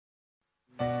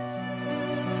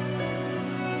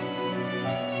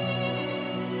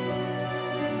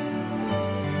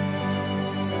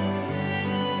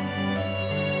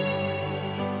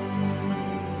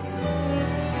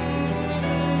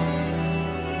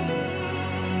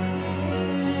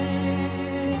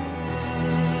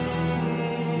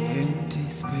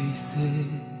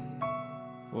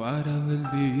what I've been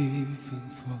living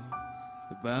for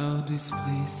about these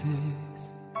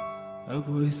places. I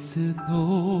wish it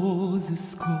knows the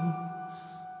score,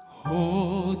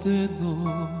 holding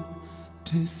on.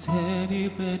 Does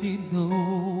anybody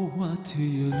know what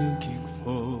you're looking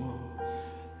for?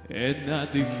 And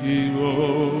not the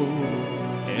hero,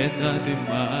 and not the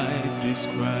might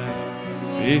describe.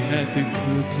 We had the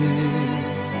good day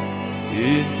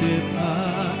in the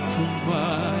path to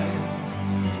mine.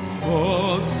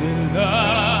 Holds the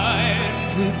line.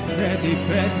 Does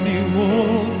anybody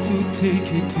want to take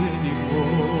it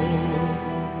anymore?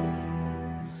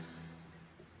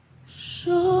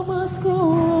 Show must go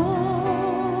on.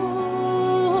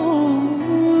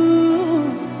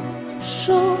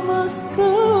 Show must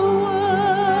go on.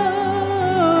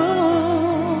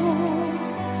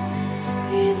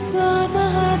 Inside my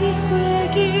heart is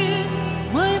breaking.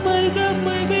 My makeup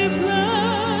may be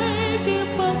flagging,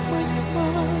 but my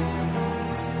smile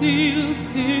still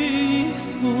stays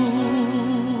on.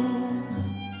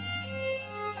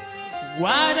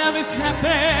 Whatever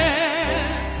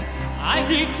happens, I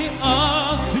need it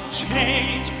all to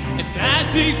change. And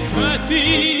as it could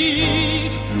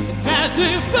teach, and as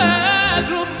it felt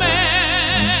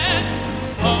romance,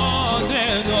 on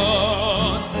and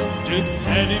on. Does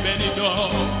anybody know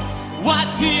what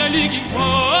you're looking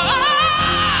for?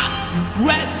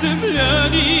 Question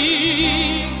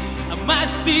learning, I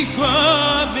must be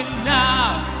coming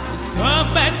now.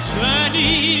 Some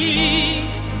turning,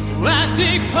 what's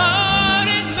it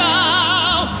calling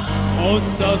now? All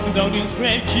surroundings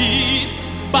breaking,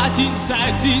 but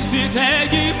inside things it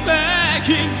taking back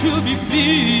into be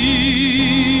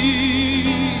free.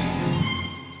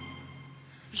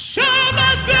 Show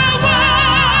must go on.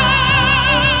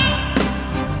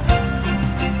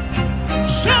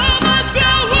 Show must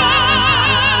go on.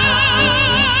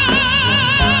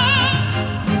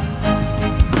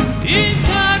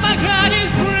 Inside my heart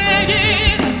is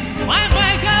breaking, my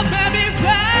makeup baby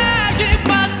flagging,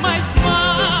 but my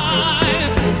smile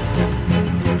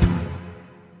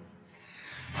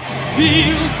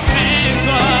still